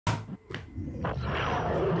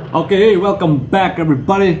Okay, welcome back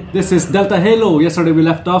everybody. This is Delta Halo. Yesterday we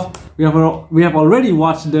left off. We have already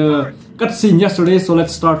watched the cutscene yesterday, so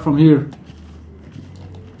let's start from here.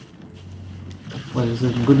 What is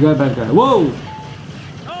it? Good guy, bad guy? Whoa!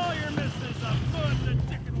 Oh, you're missing some foot in the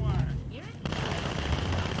chicken wire.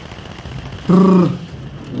 Brrr.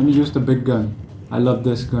 Let me use the big gun. I love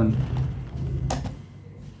this gun.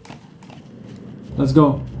 Let's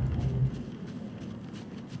go.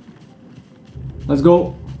 Let's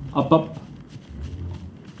go. Up, up.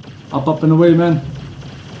 Up, up and away, man.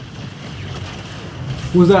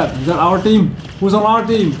 Who's that? Is that our team? Who's on our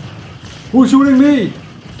team? Who's shooting me?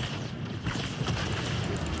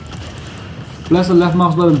 Press the left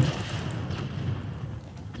mouse button.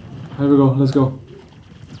 Here we go. Let's go.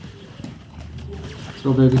 Let's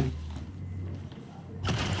go, baby.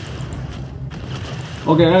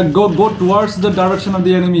 Okay, go towards the direction of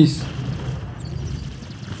the enemies.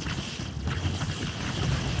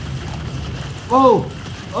 Oh!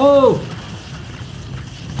 Oh!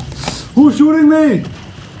 Who's shooting me?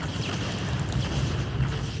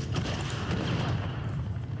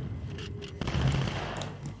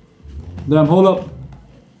 Damn, hold up.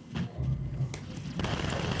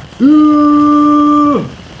 Ooh!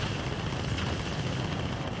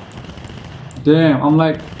 Damn, I'm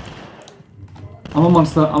a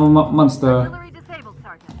monster. I'm a monster.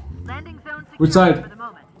 Which side?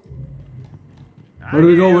 Where do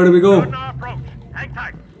we go? Where do we go? Hang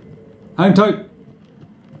tight. Hang tight.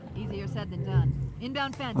 Easier said than done.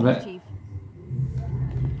 Inbound Phantom, Chief.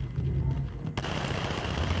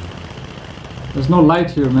 There's no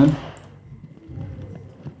light here, man.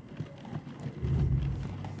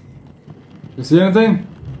 You see anything?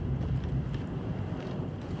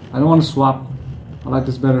 I don't want to swap. I like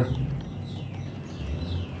this better.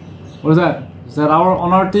 What is that? Is that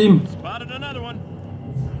on our team? Spotted another one.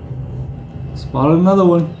 Spotted another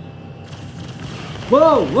one.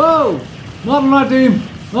 Whoa! Whoa! Not on our team!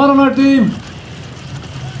 Not on our team!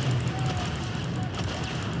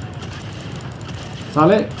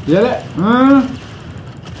 Sale, yele.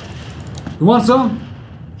 You want some?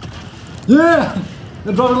 Yeah!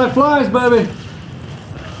 They're dropping like flies, baby!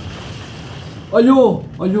 Ayo!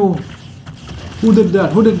 Ayo! Who did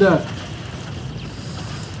that? Who did that?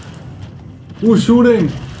 Who's shooting?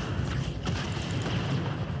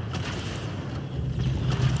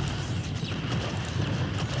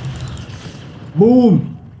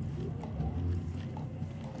 Boom!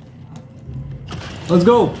 Let's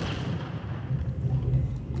go!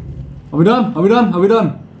 Are we done? Are we done? Are we done?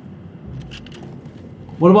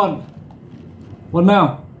 What about? What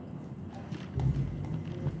now?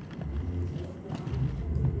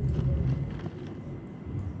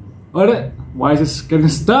 Alright, why is this getting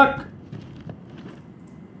stuck?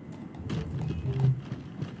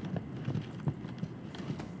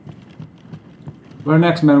 Where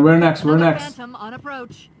next, man? Where next? Where next? Phantom on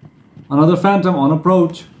approach. Another Phantom on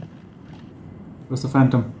approach. Where's the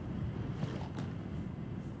Phantom?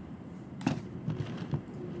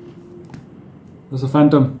 There's a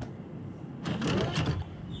Phantom.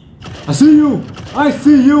 I see you! I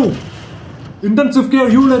see you! Intensive care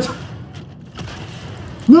unit!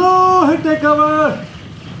 No! Hit take cover!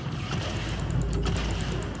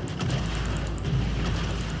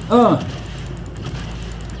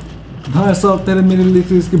 भाई साहब तेरे मेरे लिए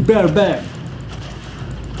तो इसकी bear bag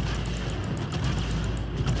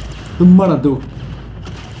तुम मरा दो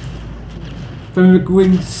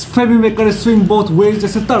फेविक्विक करे स्विंग बोथ वेज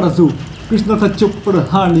जैसे ताड़ाजू कृष्ण था चुप पर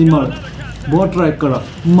हार नहीं मार बहुत ट्राई करा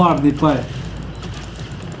मार नहीं पाए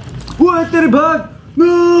ओए तेरे भाग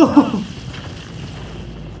नो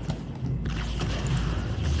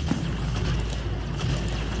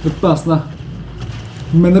पास ना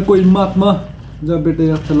मैंने कोई महात्मा जब बेटे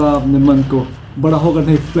चला अपने मन को बड़ा होगा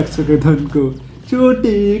नहीं फ्लेक्स करके धन को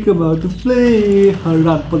छोटे कमाओ टू प्ले हर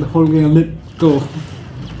रात पर हो गया लिट को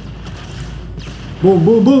boom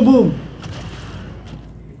boom boom boom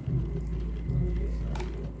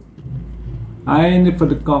I ain't it for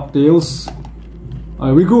the cocktails.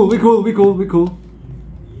 Alright, we cool.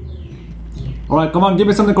 Alright, come on, give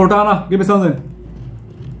me something, Cortana. Give me something.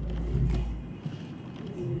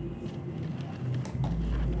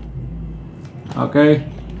 Okay.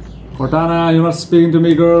 Cortana, you're not speaking to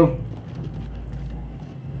me, girl.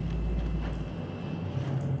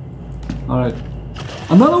 Alright.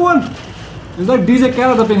 Another one! It's like DJ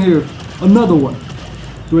Khaled up in here. Another one.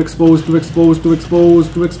 Too exposed.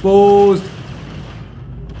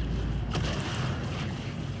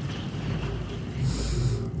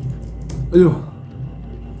 Ayo.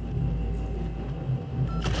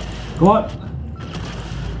 Come on.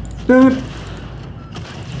 Damn it.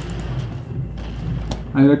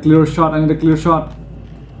 I need a clear shot. I need a clear shot.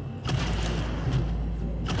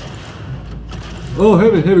 Oh,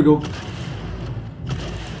 here we go.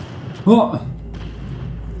 Oh,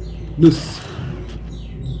 this.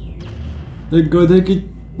 They go. They keep.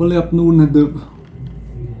 Well, up noon and the.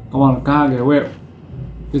 Come on, Kage. Wait.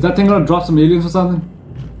 Is that thing gonna drop some aliens or something?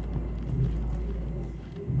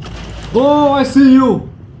 Oh, I see you.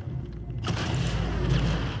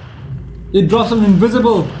 It drops some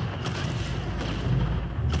invisible.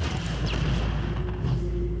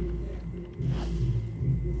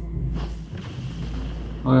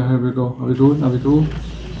 Alright, here we go. Are we good? Are we cool?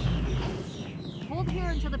 Hold here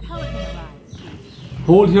until the pelican arrives.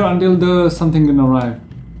 Hold here until the something can arrive.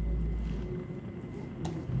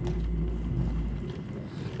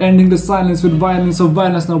 Ending the silence with violence of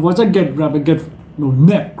violence. Now watch I get grab it, get no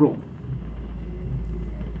necro.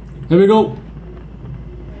 Here we go.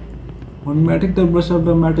 Automatic the brush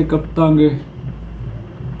automatic up tange.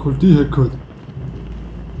 खुलती है खुद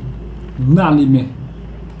नाली में.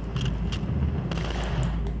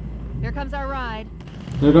 Here comes our ride.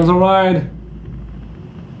 Here comes a ride.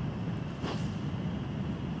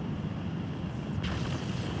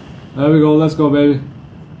 There we go. Let's go, baby.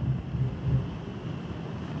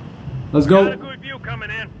 Let's Got a go. good view coming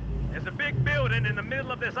in. There's a big building in the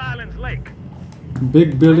middle of this island's lake.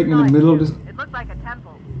 Big building in the middle of this. It looked like a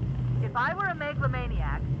temple. If I were a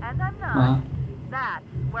megalomaniac, and I'm not, that's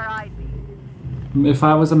where I'd be. If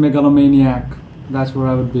I was a megalomaniac, that's where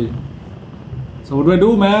I would be. So what do I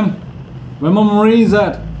do, man? Where my Marines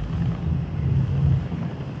at?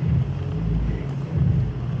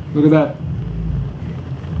 Look at that.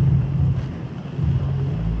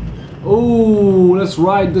 Oh, let's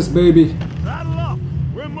ride this baby. Saddle up.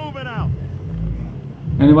 We're moving out.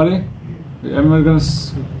 Anybody? Everyone gonna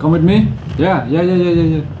come with me? Yeah.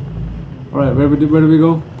 Alright, where do we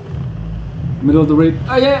go? Middle of the raid.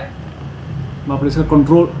 Ah, yeah! My police can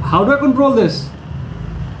control. How do I control this?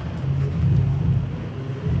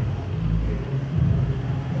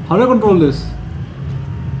 How do I control this?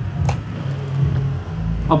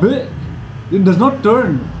 A bit. It does not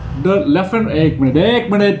turn. The left and 1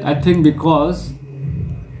 minute. I think because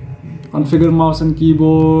configure mouse and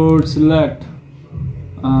keyboard, select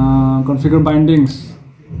configure bindings,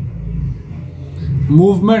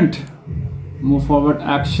 movement, move forward,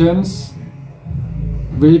 actions,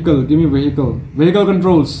 vehicle. Give me vehicle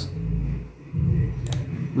controls,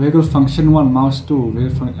 vehicle function 1, mouse 2,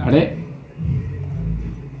 vehicle function. अरे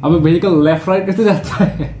अब vehicle left right कैसे जाता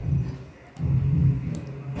है?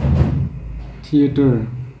 Theater,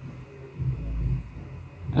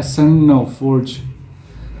 ascend, no, forge,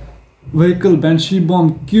 vehicle, banshee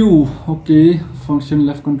bomb, Q, okay, function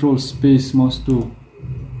left control, space, mouse 2,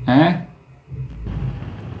 eh?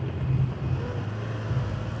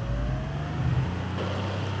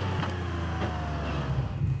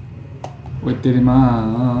 Wait, तेरी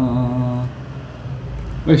माँ.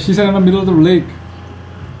 Wait, she's in the middle of the lake.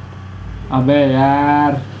 अबे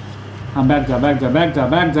यार.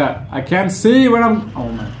 Back जा. I can't see when I'm. Oh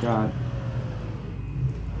my god.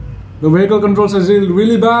 The vehicle controls is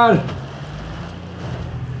really bad.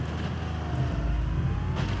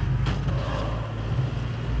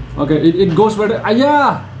 Okay, it goes where the.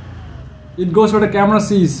 Yeah! It goes where the camera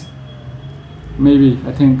sees. Maybe,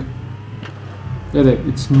 I think. Yeah,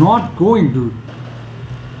 it's not going, dude.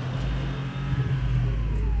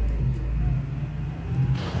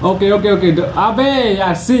 Okay. Abe,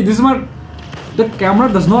 yeah, see, this is what. The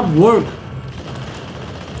camera does not work.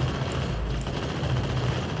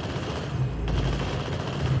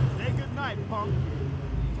 Say good night, punk.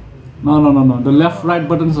 No. The left right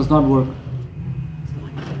buttons does not work.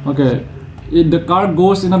 Okay. The car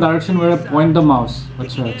goes in a direction where I point the mouse.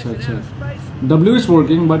 Acha. W is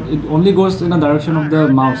working, but it only goes in a direction of the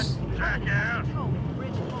mouse. Jackass. Home,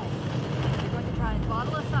 bridge home. They're going to try and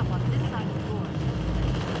bottle us up on this side of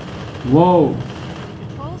the door. Whoa.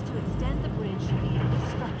 Controls to extend the bridge should be in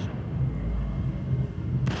destruction.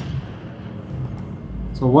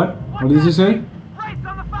 So what? What did you say? Race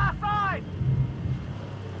on the far side.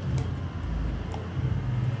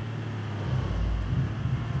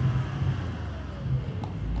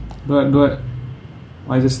 Do it.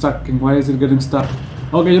 Why is it stuck? Why is it getting stuck?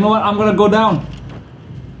 Okay, you know what? I'm gonna go down.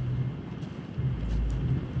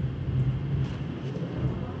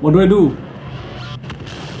 What do I do?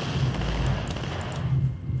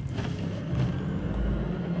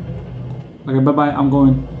 Okay, bye-bye. I'm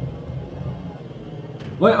going.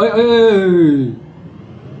 Wait.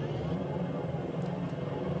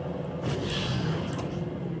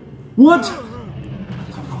 What?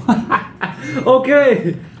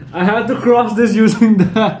 Okay. I had to cross this using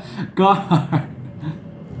the car.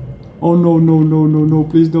 Oh no, no, no, no, no,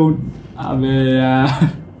 please don't. Abbe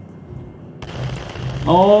yaar.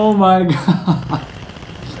 Oh my god.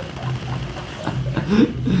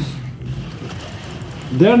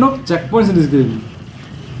 There are no checkpoints in this game.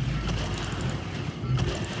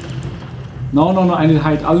 No, no, no, I need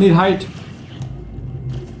height. I'll need height.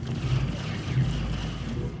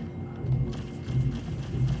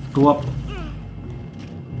 Go up.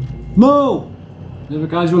 No! There's a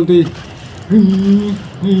casualty.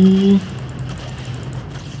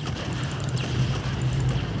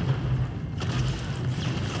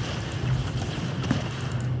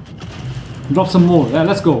 Drop some more. Yeah,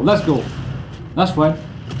 let's go. Let's go. That's right.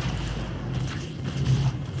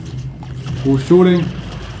 Who's shooting?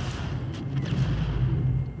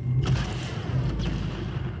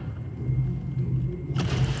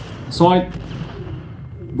 Saw it.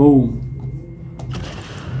 Boom.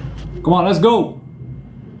 Come on, let's go.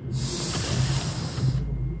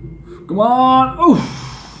 Come on.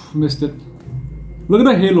 Oof. Missed it. Look at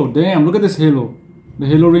the halo. Damn, look at this halo. The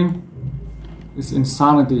halo ring is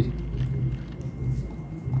insanity.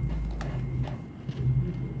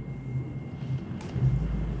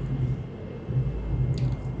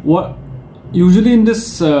 What usually in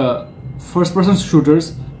this first person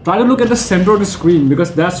shooters, try to look at the center of the screen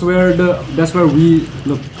because that's where we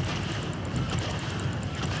look.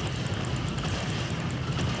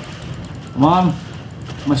 Come on,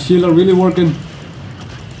 my shield are really working.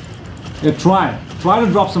 Yeah, try to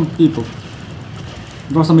drop some people,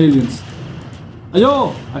 drop some aliens.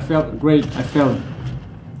 Ayo, I failed. Great, I failed.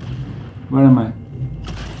 Where am I?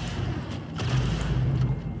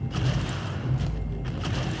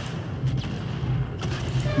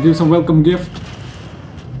 Give some welcome gift.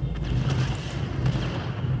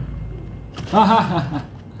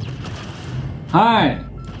 Hi.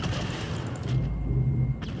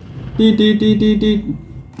 Teet teet teet teet teet.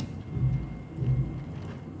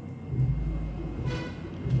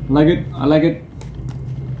 Like it. I like it.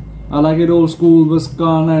 I like it old school. Best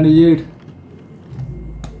car 98.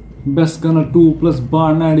 Best gunner 2 plus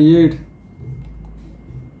bar 98.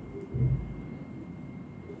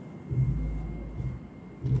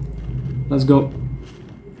 Let's go.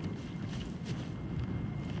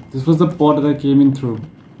 This was the pod that I came in through.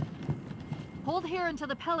 Hold here until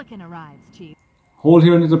the Pelican arrives, Chief. Hold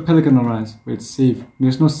here until the Pelican arrives. Wait, save.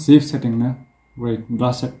 There's no save setting now. Wait,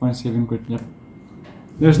 last checkpoint saving quit. Yep.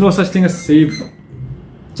 There's no such thing as save.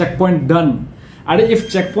 Checkpoint done. And if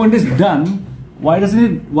checkpoint is done, why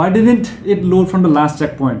didn't it load from the last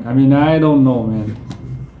checkpoint? I mean, I don't know, man.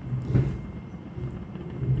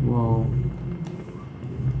 Whoa.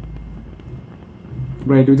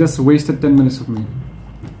 Great, you just wasted 10 minutes of me.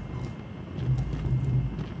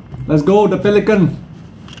 Let's go, the Pelican.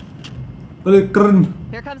 Pelican.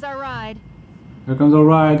 Here comes our ride. Here comes our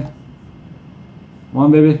ride. Come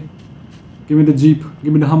on, baby. Give me the Jeep.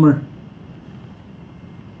 Give me the Hummer.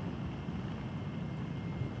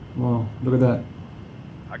 Wow, look at that.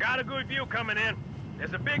 I got a good view coming in.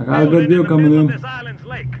 There's a big I got a good view coming middle in. of this island's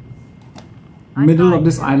lake. Middle of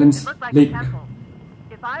this island's It looked like lake. a temple.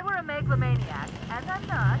 If I were a megalomaniac, and I'm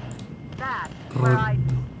not, that's where I'd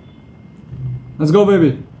be. Let's go,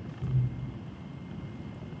 baby.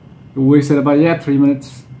 You wasted about 3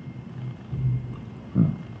 minutes.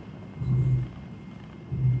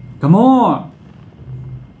 Come on,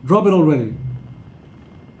 drop it already.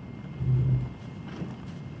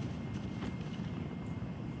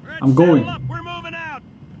 I'm going. Up. We're moving out.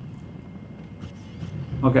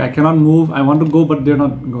 Okay, I cannot move. I want to go, but they're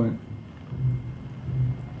not going.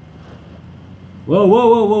 Whoa, whoa,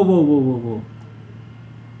 whoa, whoa, whoa, whoa, whoa, whoa.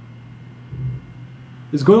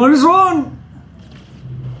 It's going on its own.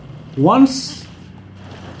 Once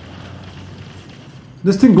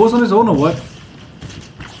this thing goes on its own or what?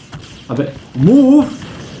 Move!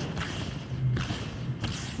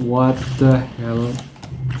 What the hell?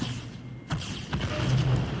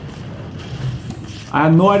 I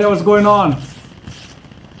have no idea what's going on.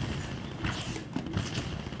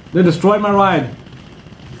 They destroyed my ride.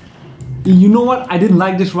 You know what? I didn't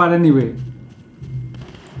like this ride anyway.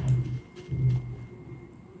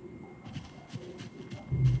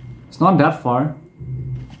 It's not that far.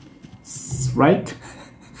 Right?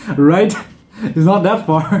 Right? It's not that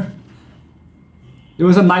far. It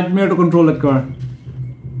was a nightmare to control that car.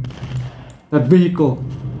 That vehicle.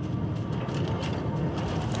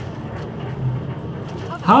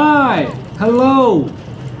 Hi! Hello!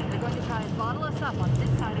 They're going to try and bottle us up on this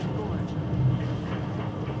side of the gorge.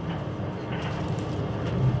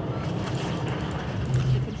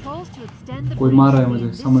 The controls to extend the कोई bridge मार रहा है should be मुझे. in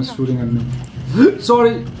this Someone's structure. shooting at me.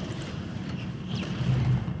 Sorry.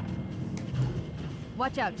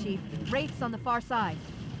 Watch out, Chief. Wraiths on the far side.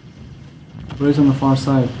 Wraiths on the far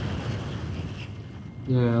side.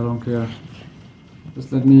 Yeah, I don't care.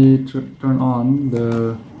 Just let me turn on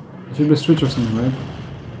the... It should be a switch or something, right?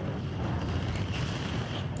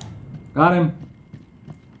 Got him!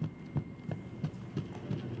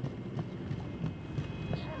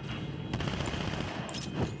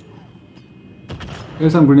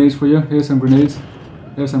 Here's some grenades for you. Here's some grenades.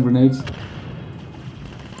 Here's some grenades.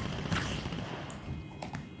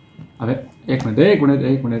 Okay, एक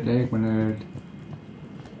minute.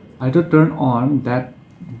 I have to turn on that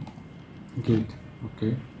gate.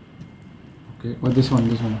 Okay. Oh, this one.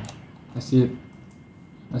 I see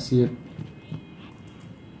it.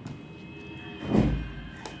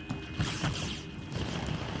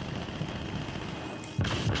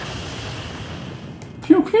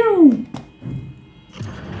 Pew pew.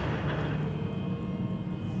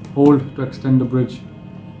 Hold to extend the bridge.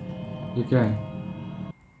 You can.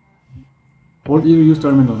 Hold you use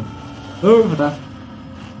terminal. Oh, hata.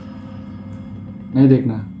 Nahi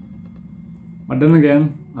dekhna. But then again,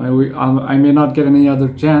 I may not get any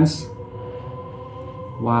other chance.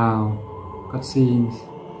 Wow, cutscenes.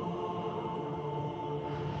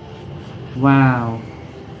 Wow.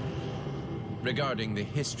 Regarding the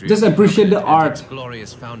history, Just appreciate the and art. its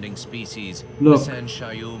glorious founding species, Look. the San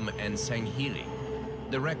Shayum and Sanghili.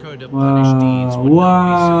 The record of Wow, punished deeds would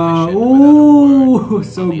wow. not be sufficient Ooh, without a word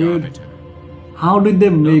so from the good. arbiter. How did they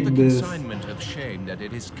Not make the this? consignment of shame that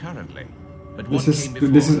it is currently, but This what is came before.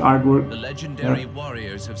 this is artwork. The legendary Yeah.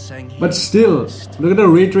 warriors of Sanghili. But still, look at the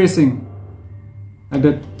ray tracing. And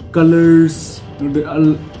the colors.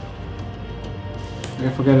 Okay,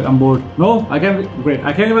 forget it. I'm bored. No, I can't. Great.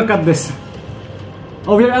 I can't even cut this.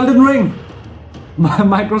 Oh, we have Elden Ring.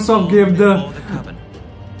 Microsoft gave the Before the covenant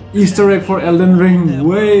Easter egg for Elden Ring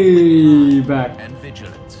way back. and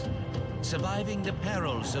vigilance, surviving the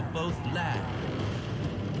perils of both land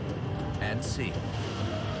and sea.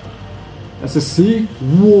 That's a C.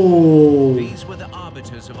 Whoa. These were the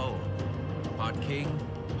arbiters of old, part king,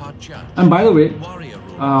 part judge. And by the way, Warrior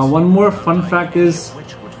rules, one more fun fact is,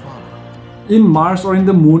 which would follow. in Mars or in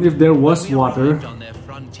the moon, if there was We water, arrived on their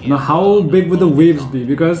frontier. now how big would the waves be?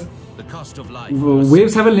 Because The cost of life was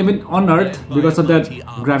waves have a limit on Earth led by because of that mighty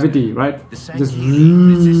arbiter. gravity, right? The Just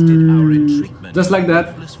Sanghili resisted our entreatment just like that.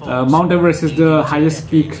 with ruthless force. Mount Everest is the highest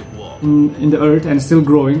peak Decades of war. in the Earth and still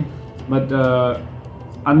growing, but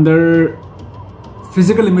under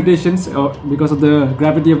physical limitations because of the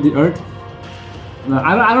gravity of the Earth.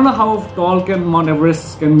 I don't know how tall can Mount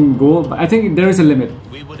Everest can go, but I think there is a limit.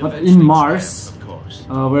 We would But eventually in Mars, triumph, of course.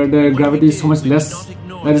 where the gravity is so much we did less, not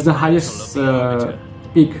ignore that is the the highest counsel of the arbiter.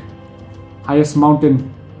 peak, highest mountain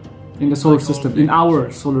in the solar Like all system, in things, our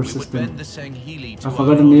solar we would system. bend the Sanghili to I our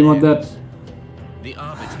forgot the own name of that ends. The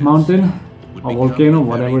arbiters mountain would or become volcano, the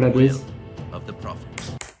whatever very that is. will of the prophets.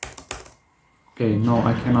 Okay, no,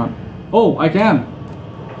 I cannot. Oh, I can.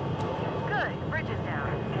 Good, bridge is down.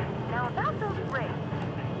 Now about those wraiths.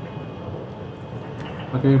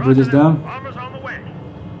 Okay, bridge is down. Armor's on the way.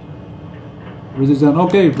 Bridge is down.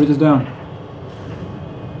 Okay, bridge is down.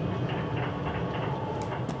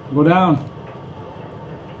 Go down.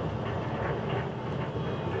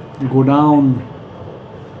 Go down.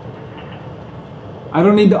 I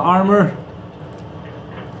don't need the armor.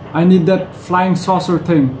 I need that flying saucer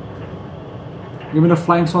thing. Give me the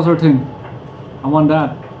flying saucer thing. I want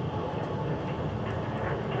that.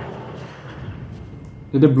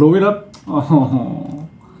 Did they blow it up? Oh,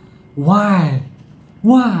 why?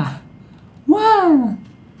 Why? Why?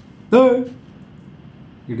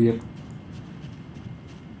 Idiot.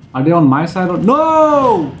 Are they on my side or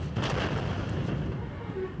no?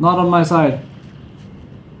 Not on my side.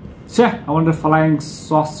 Cheh, I want the flying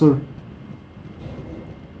saucer.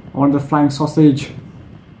 I want the flying sausage.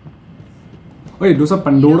 Wait, those are You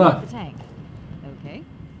don't Pandora. want the tank. Okay,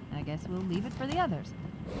 I guess we'll leave it for the others.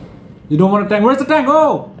 You don't want a tank? Where's the tank?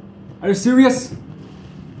 Oh! Are you serious?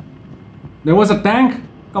 There was a tank?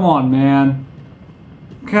 Come on, man.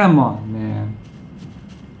 Come on, man.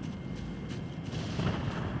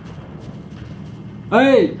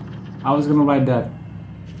 Hey! I was gonna write that.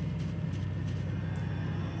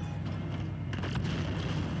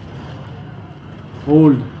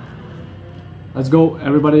 Hold. Let's go,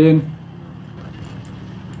 everybody in.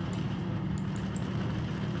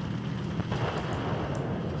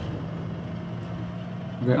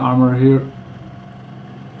 Okay, armor here.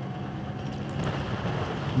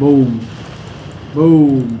 Boom.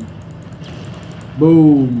 Boom.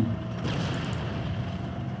 Boom.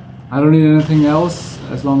 I don't need anything else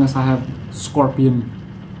as long as I have Scorpion.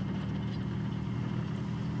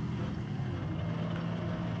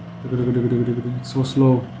 So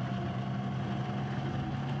slow.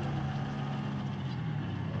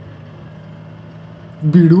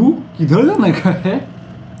 बीड़ू किधर जाने का है?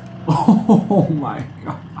 Oh my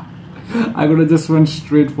god! I could have just went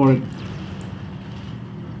straight for it.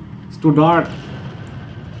 It's too dark.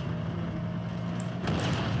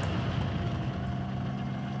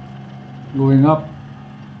 Going up.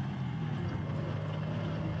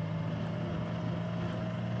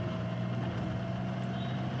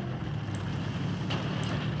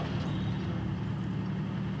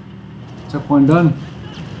 Checkpoint done.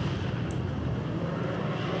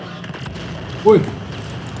 Oi!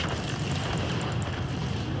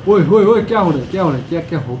 Oi, oi, oi, क्या हो रहा है? क्या हो रहा है?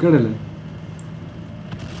 क्या हो क्या रहा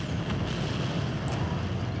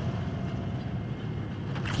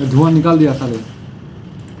है? धुआं निकाल दिया साले.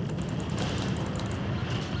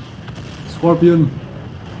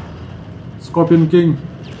 Scorpion King.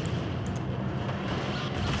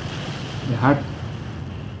 The hat.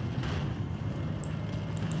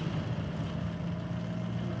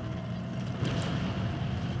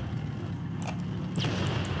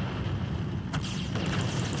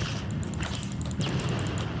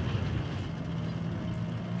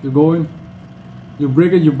 You're going. You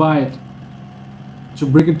break it, you buy it. You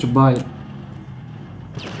break it, you buy it.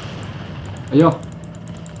 Ayo.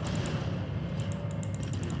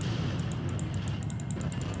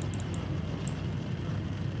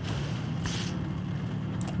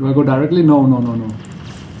 Do I go directly? No.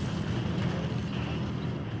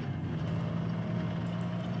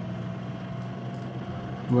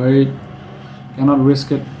 Wait. Cannot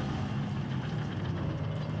risk it.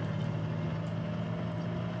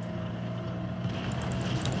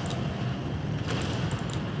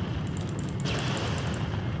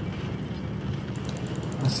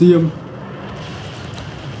 See him.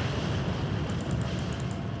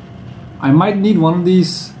 I might need one of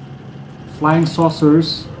these flying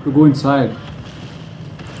saucers to go inside.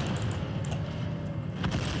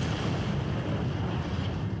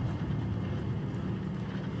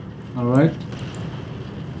 All right.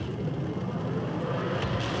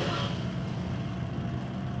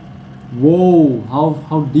 Whoa!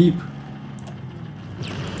 How deep?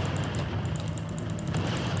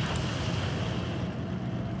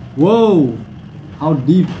 Whoa! How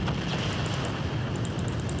deep?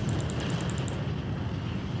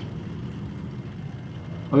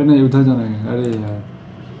 अरे नहीं उधर जाना है. अरे यार.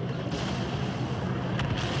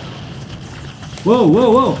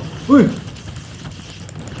 Whoa! Ui!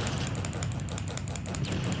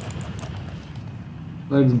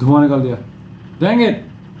 धुआं निकाल दिया. Dang it!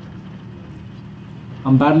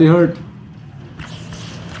 I'm badly hurt.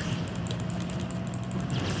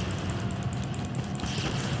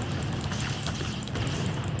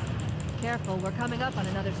 Careful, we're coming up on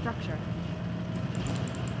another structure.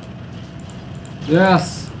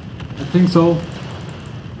 Yes, I think so.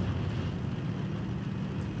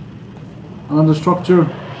 Another structure.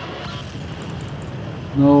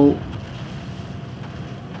 No.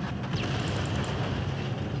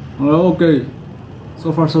 Okay.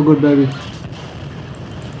 So far so good, baby.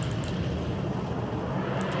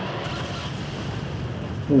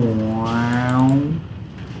 Wow.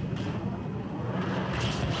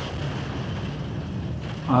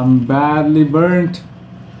 I'm badly burnt.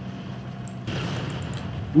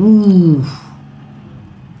 Ooh.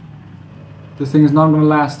 This thing is not gonna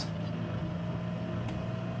last.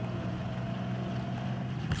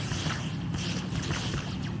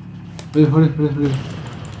 Hurry.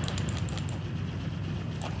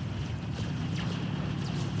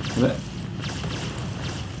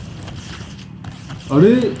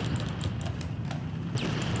 Hurry.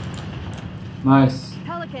 Nice.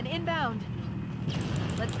 Pelican inbound.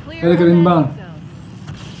 Let's clear Pelican the landing inbound. zone.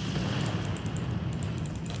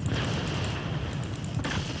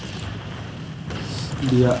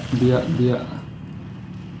 Dia.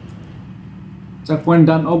 Checkpoint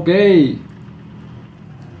done. Okay.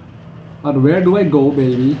 But where do I go,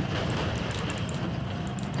 baby?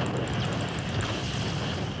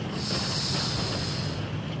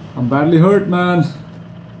 I'm badly hurt, man.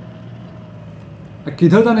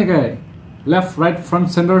 किधर जाने का है? Left, right, front,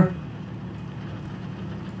 center.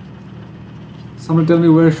 Somebody tell me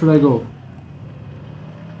where should I go?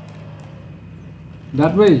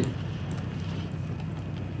 That way.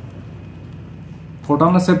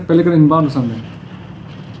 Cortana said Pelican inbound or something.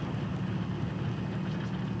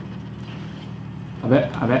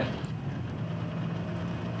 Abe.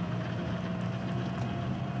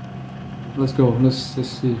 Let's go. Let's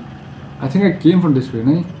see. I think I came from this way,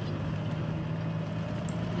 no?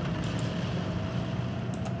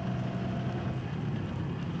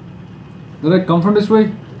 Did I come from this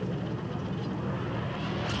way?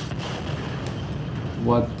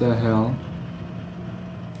 What the hell?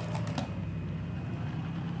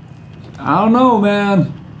 I don't know,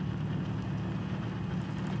 man.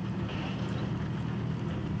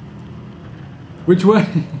 Which way?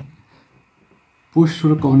 Push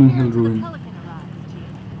through the Covenant Hill The ruin. Pelican arrives, Chief.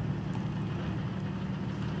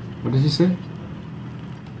 What did he say?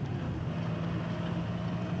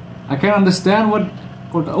 I can't understand what.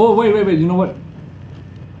 Oh, wait. You know what?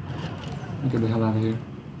 Get the hell out of here.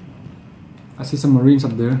 I see some Marines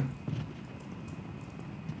up there.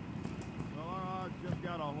 Just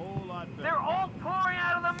got a whole lot better. They're all pouring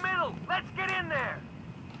out of the middle. Let's get in there.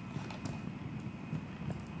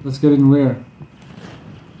 Let's get in where?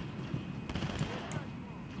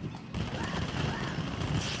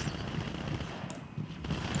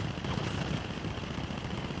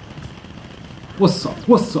 What's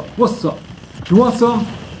up? You want some?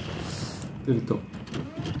 There we go.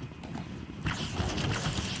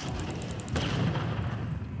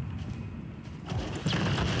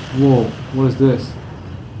 Whoa, what is this?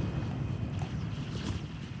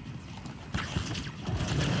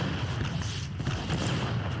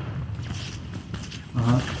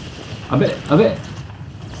 A bit.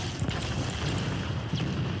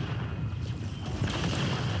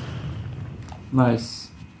 Nice.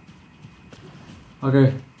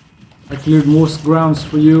 Okay, I cleared most grounds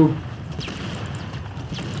for you.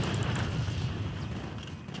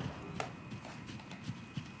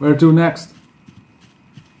 Where to next?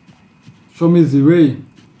 Show me the way.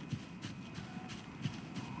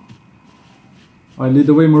 Alright, lead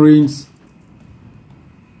the way, Marines.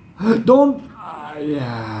 Don't.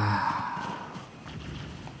 Yeah.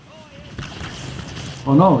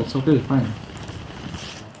 Oh no, it's okay, fine.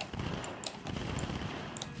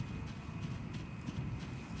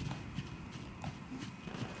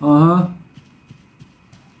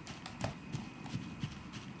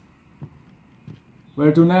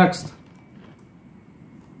 Where to next?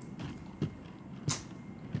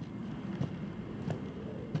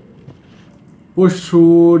 Push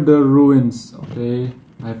through the ruins. Okay,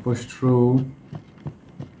 I pushed through.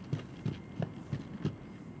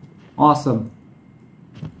 Awesome.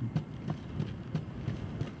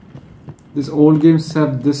 These old games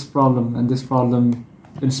have this problem and this problem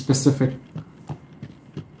in specific.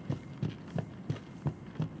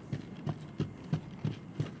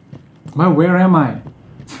 Where am I?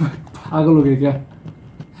 पागल हो गया क्या?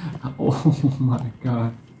 Oh my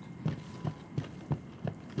god.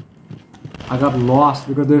 I got lost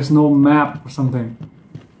because there's no map or something.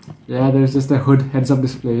 Yeah, there's just a HUD heads-up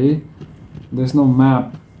display. There's no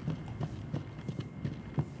map.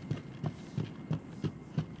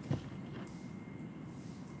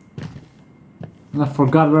 And I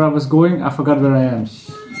forgot where I was going. I forgot where I am.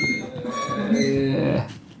 Yeah.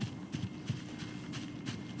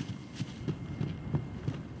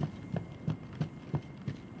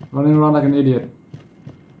 Running around like an idiot.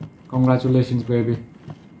 Congratulations, baby.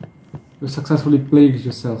 You successfully plagued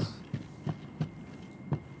yourself.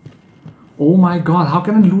 Oh my god, how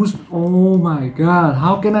can I lose? Oh my god,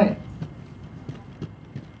 how can I?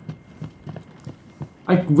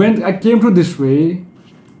 I came through this way.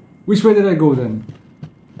 Which way did I go then?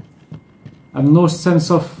 I have no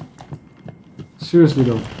sense of. Seriously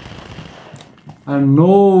though. I have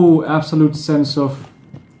no absolute sense of.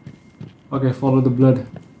 Okay, follow the blood.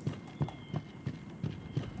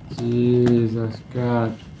 Jesus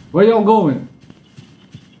God. Where y'all going?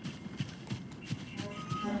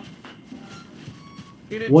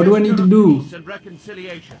 What do I need to do? Peace and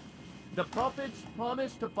reconciliation. The prophets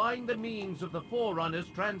promised to find the means of the Forerunner's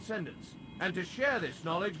transcendence and to share this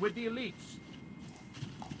knowledge with the elites.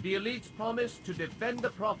 The elites promised to defend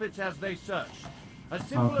the prophets as they search. A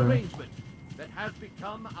simple arrangement that has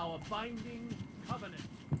become our binding covenant.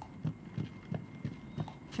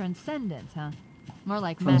 Transcendence, huh? More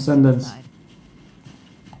like Transcendence. master.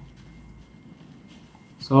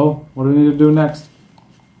 So, what do we need to do next?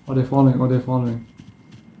 Are they following? Are they following?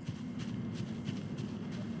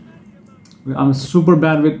 I'm super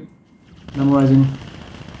bad with memorizing.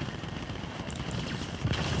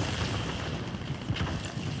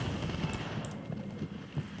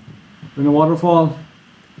 In a waterfall.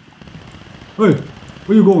 Hey,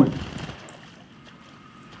 where you going?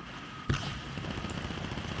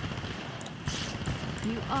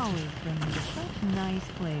 You always bring me to such nice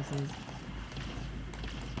places.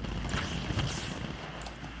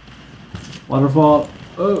 Waterfall.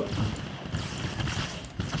 Oh.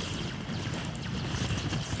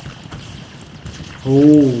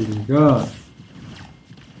 Holy God.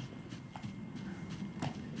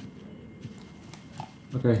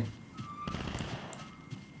 Okay.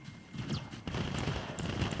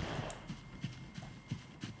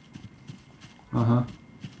 Uh-huh.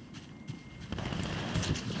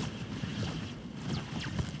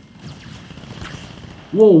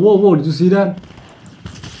 Whoa, whoa, whoa, did you see that?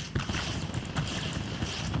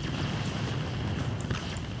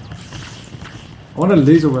 I want a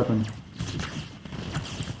laser weapon.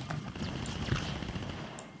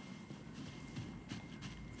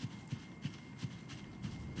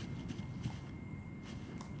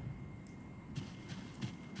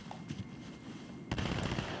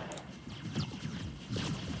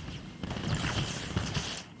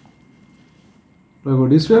 Do I go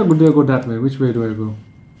this way or do I go that way? Which way do I go?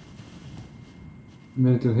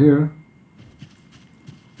 Made it till here.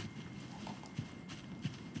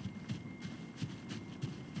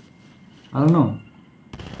 I don't know.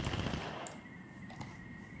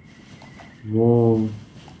 Whoa.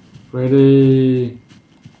 Pretty.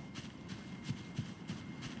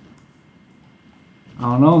 I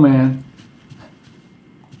don't know, man.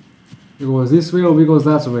 It goes this way or it goes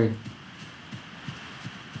that way.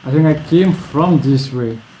 I think I came from this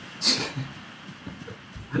way.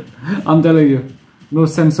 I'm telling you, no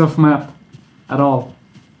sense of map at all.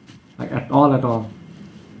 Like at all.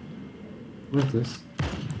 What's this?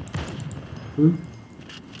 Ooh.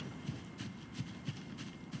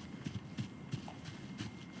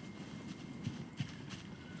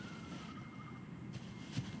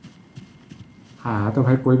 हाँ तो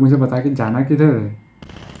भाई कोई मुझे बता कि जाना किधर है?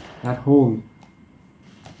 That hole.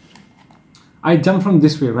 I jumped from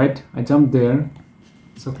this way, right? I jumped there.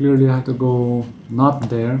 So clearly I have to go not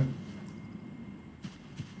there.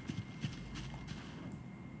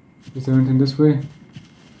 Is there anything this way?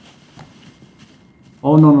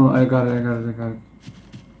 Oh no, I got it.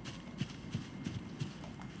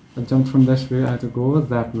 I jumped from this way, I have to go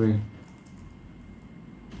that way.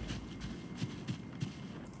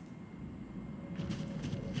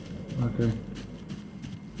 Okay.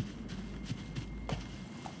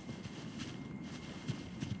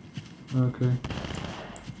 Okay.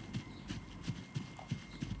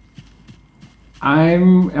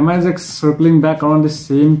 Am I like circling back around the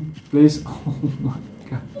same place? Oh my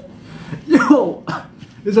god. Yo!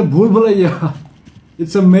 It's a bhul-bhulaiya.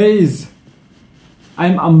 It's a maze.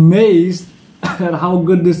 I'm amazed at how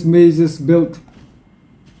good this maze is built.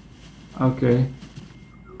 Okay.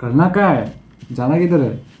 Karna kya hai? Jana kidhar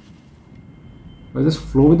hai? Do I just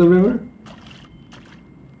flow with the river?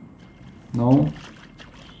 No.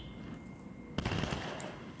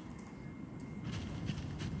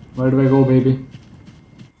 Where do I go, baby?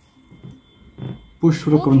 Push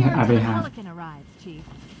to the Hold here corner. until the Pelican arrives, Chief.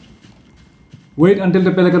 Wait until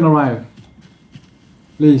the Pelican arrives.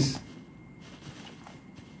 Please.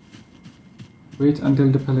 Wait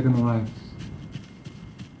until the Pelican arrives.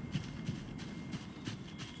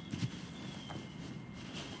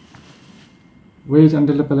 Wait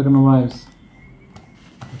until the Pelican arrives.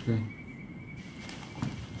 Okay.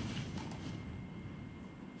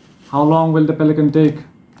 How long will the Pelican take?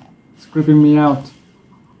 It's creeping me out.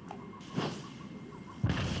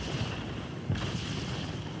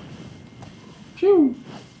 Phew.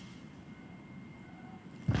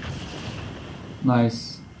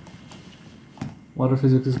 Nice. Water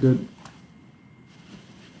physics is good.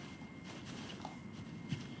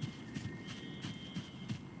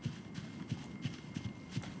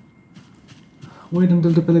 Wait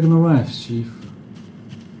until the Pelican arrives, Chief.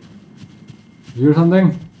 You hear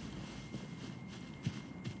something?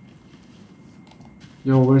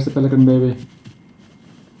 Yo, where's the Pelican, baby?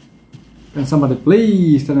 Can somebody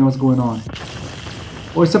please tell me what's going on?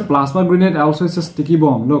 Oh, it's a plasma grenade. Also, it's a sticky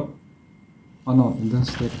bomb. Look. Oh no, it doesn't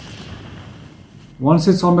stick. Once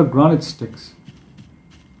it's on the ground, it sticks.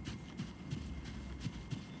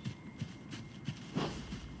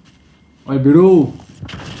 Oi, Biru.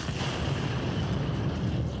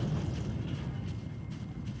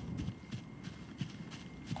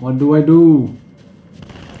 What do I do?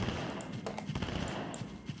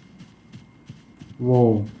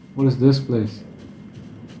 Whoa, what is this place?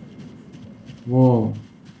 Whoa,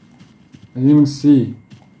 I didn't even see.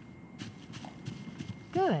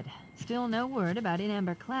 Good. Still no word about In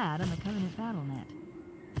Amber Clad on the Covenant BattleNet.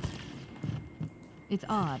 It's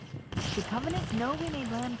odd. The Covenants know we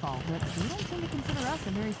made landfall, but they don't seem to consider us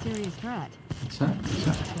a very serious threat. Boy,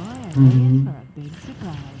 are they in for a big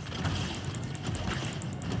surprise.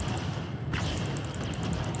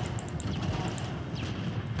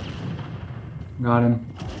 Got him.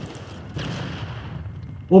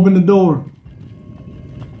 Open the door.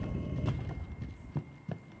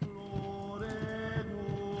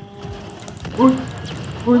 Oi,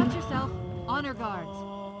 oi. Watch yourself. Honor guards.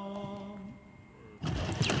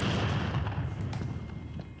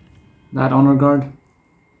 That honor guard.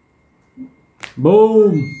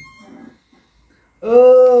 Boom.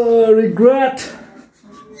 Regret.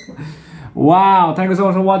 Wow, thank you so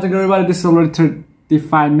much for watching, everybody. This is already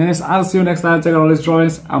 35 minutes. I'll see you next time. Check out all these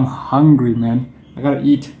drawings. I'm hungry, man.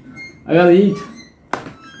 I gotta eat.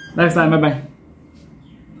 Next time, bye bye.